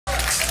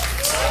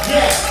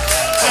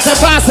kasa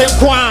passing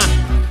kwa.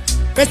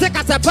 Bese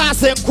kasa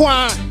passing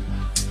kwa.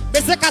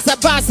 Bese kasa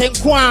passing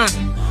kwa.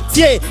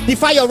 Yeah,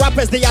 defy your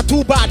rappers, they are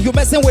too bad. You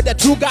messing with the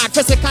true God,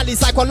 physically,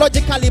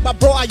 psychologically, but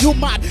bro, are you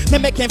mad? Me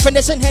making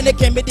finishing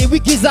Henneken, me the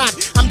weak gizzard.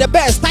 I'm the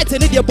best,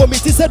 tighten it, your bomb,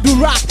 it is a do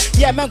rap.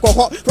 Yeah, man, go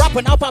hot,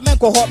 rapping up, man,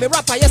 go hot. Me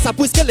rapper, yes, I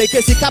push like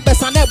a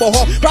cabes and never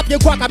hot. Rap your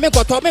quack, I make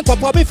a top, make a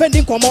pop,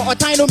 defending come or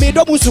time no me,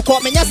 don't move to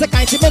call me, yes, I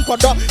can't even go.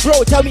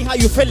 Bro, tell me how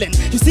you feeling.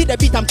 You see the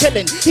beat I'm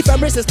killing. If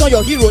Emrys is not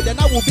your hero, then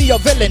I will be your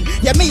villain.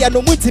 Yeah, me, I know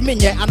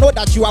I know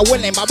that you are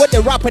willing, but with the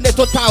rap and the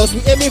totals,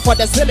 we aiming for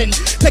the ceiling.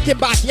 Take it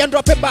back, yeah,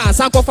 drop it back,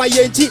 sanko.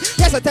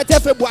 Yes, I tell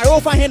February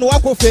over him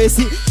walk of face.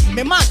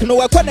 Me mark no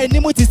work on any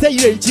to say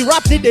you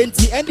rap the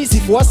denti and this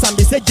is for some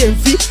say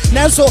Jemfi.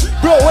 Nelso,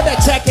 bro, what I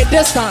check a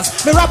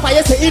distance. Me rapper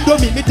yes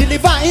Indomie, me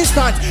deliver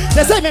instant.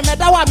 They say me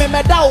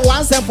medawa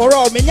once and for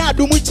all. Me nya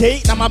do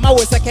muche, na mama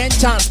was second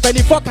chance.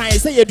 Penny for can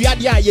say you dia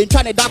you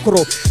trying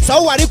dakro.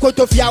 So wari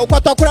kotofia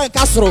ukotokura and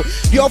castro.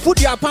 Your food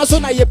your paso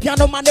na your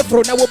piano man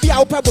fro. Na will be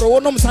our pebro,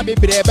 no sabi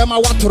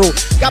bema watro.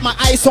 Got my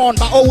eyes on,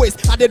 but always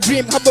at the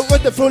dream. Have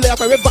with the flow like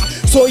a river.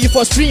 So you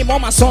for stream all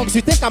my songs,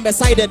 you think I'm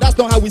excited, that's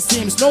not how it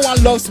seems. No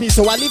one loves me,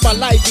 so I live a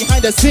life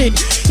behind the scene.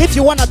 If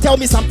you wanna tell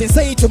me something,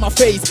 say it to my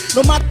face.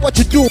 No matter what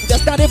you do,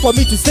 there's nothing for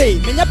me to say.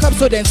 Menya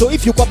pepso then, so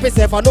if you copy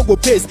self, I no go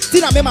pace.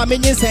 Still I make my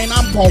minions saying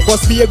I'm punk,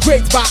 cause be a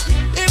great back.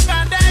 If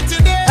I die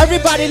today,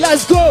 everybody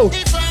let's go.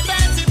 If I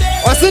die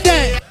today, what's it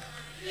then?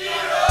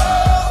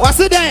 What's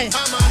it then?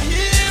 I'm a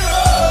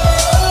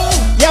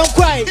hero. Yeah, I'm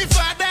quiet. If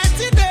I die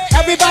today,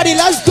 everybody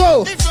let's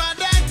go. If I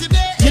die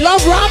today, you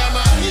love rap? I'm a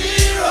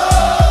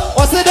hero.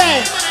 What's it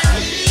then?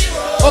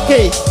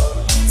 Okay,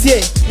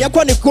 see, you're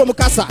going to come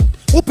casa.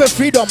 Upe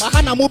freedom, I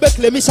hana mube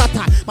claim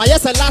shatter. My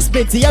yes a last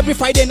bit every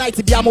Friday night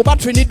to be a mobile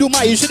trainee do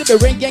my you should be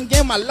ringing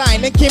game my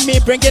line and keep me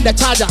bringing the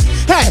charger.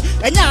 Hey,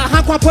 and yeah,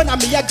 I can't I'm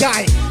a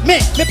guy.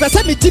 Me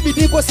person me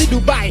TBD go see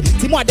Dubai.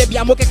 Timo de be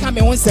a moke come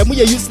on say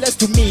we useless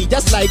to me.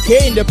 Just like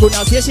in the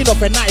pronunciation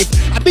of a knife.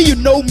 I be you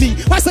know me.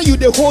 Why say you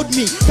they hold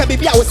me? Can be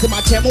I was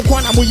my chair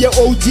mukwana muye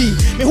OG.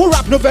 Me who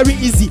rap no very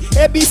easy.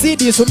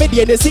 ABCD so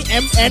maybe they see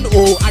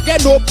MNO. I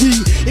get no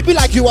P. It be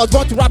like you was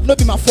born to rap, no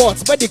be my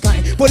fault. But the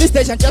kind police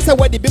station just say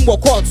where the bimbo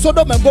court. So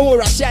don't go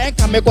Russia and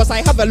come because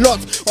I have a lot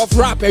of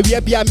rap and we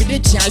are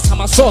being chance I'm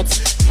assault.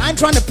 I'm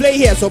trying to play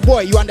here, so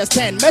boy, you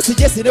understand.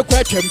 Messages in the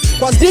question,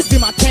 cause this be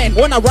my 10.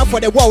 When I rap for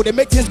the world, they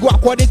make things go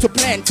according to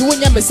plan. To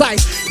win your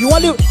besides, you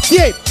only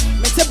yeah.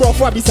 Mr. Bro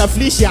for Bisa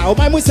Felicia, or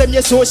my Muslim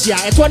Socia,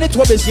 and 22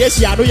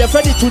 Asia, no your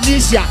friend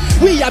Tunisia.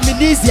 We are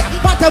Tunisia,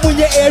 but I'm in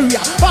your area,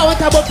 but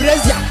what about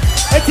Brazil?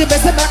 It's the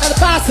best back at the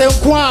pass and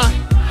qua.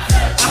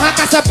 I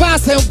has a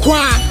pass and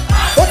qua.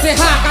 What's a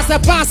hack as a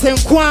pass and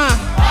qua?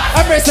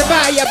 Emrys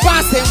by a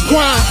pass and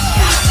qua.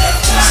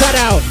 Shut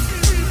out.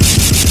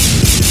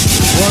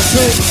 One,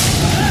 two.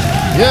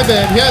 Yeah,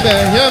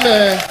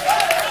 man.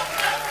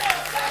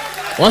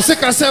 What's a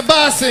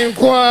casabas and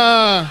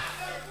qua?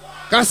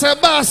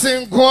 Casabas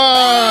and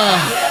qua.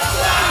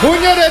 Who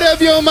knew the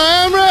review, my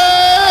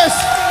Emrys?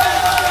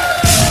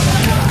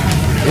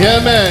 Yeah,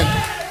 man.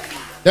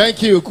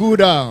 Thank you. Cool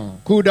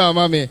down,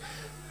 mommy.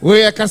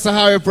 We are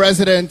Kasahari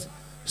president.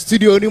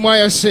 Studio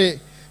Nimaya She.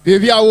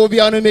 Baby, I will be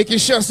on making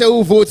sure say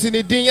who votes in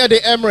the Din at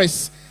the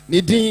Emrys.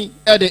 Nidin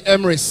at the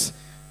Emrys.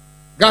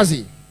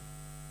 Gazi.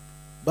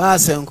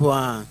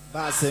 Basenkwa.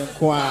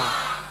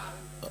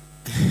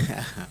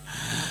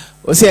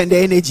 What's the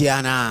energy,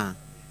 Anna?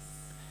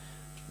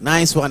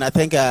 Nice one. I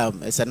think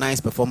it's a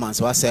nice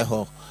performance. What say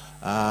ho?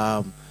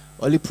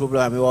 Only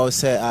problem I will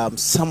say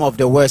some of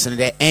the words and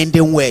the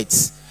ending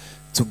words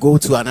to go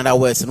to another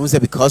words and also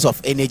because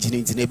of energy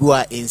in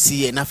Nebua and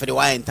see enough for the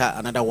why enter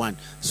another one.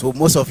 So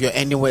most of your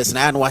ending words and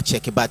I don't want to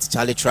check it, but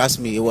Charlie, trust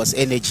me, it was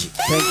energy.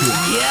 Thank you.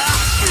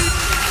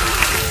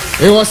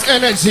 Yeah. It was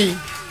energy.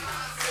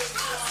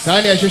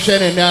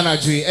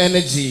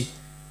 Energy.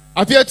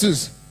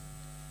 Appeatus.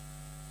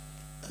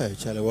 Hey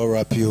Charlie, what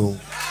rap you?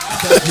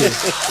 Thank you.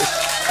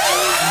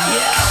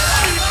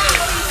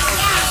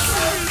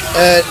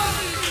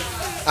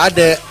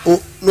 Ade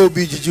no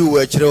BGG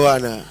we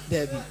chrewana.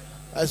 Debbie.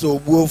 As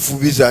Obu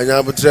Fubisa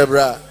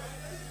Nyabutrebra.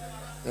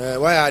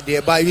 Why are they?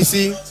 But you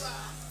see,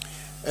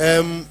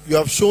 you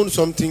have shown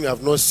something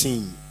I've not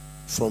seen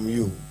from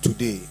you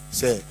today.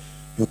 Say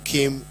you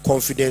came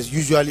confidence.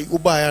 Usually,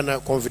 Ubayana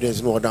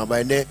confidence no down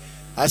by ne.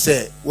 I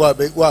say, what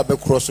be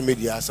cross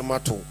media as a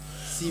matter.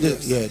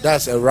 Yeah,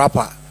 that's a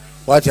rapper.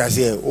 What I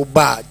say,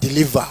 Uba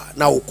deliver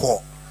now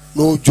call.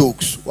 No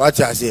jokes. What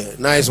I say,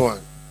 nice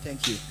one.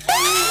 Thank you.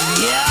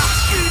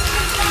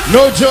 Yeah.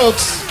 No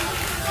jokes.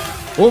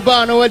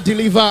 Uba no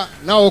deliver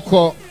now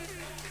call.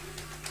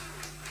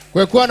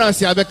 Kwekwana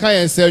si abeka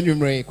yense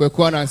nwumre.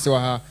 Kwekwana si wa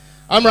ha.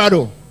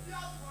 Amrado.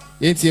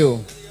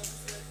 Yentio.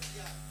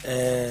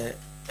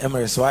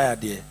 Emrys, why are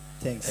there?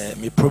 Thanks.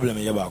 My problem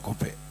is about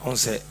compare. On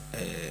say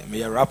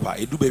me a rapper.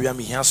 I do baby I'm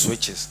here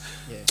switches.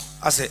 Yeah.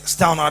 I say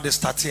start now the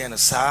starting and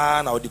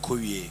sa na odi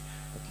kowie.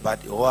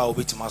 But I will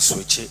be to my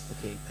switch it.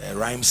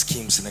 Rhyme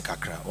schemes in the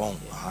kakra. Oh,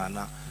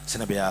 na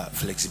sena be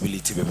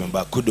flexibility.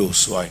 But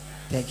kudos. Why?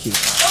 Thank you.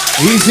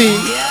 Easy.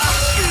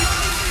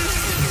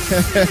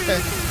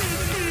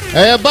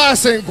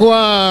 Bass and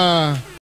Kwa.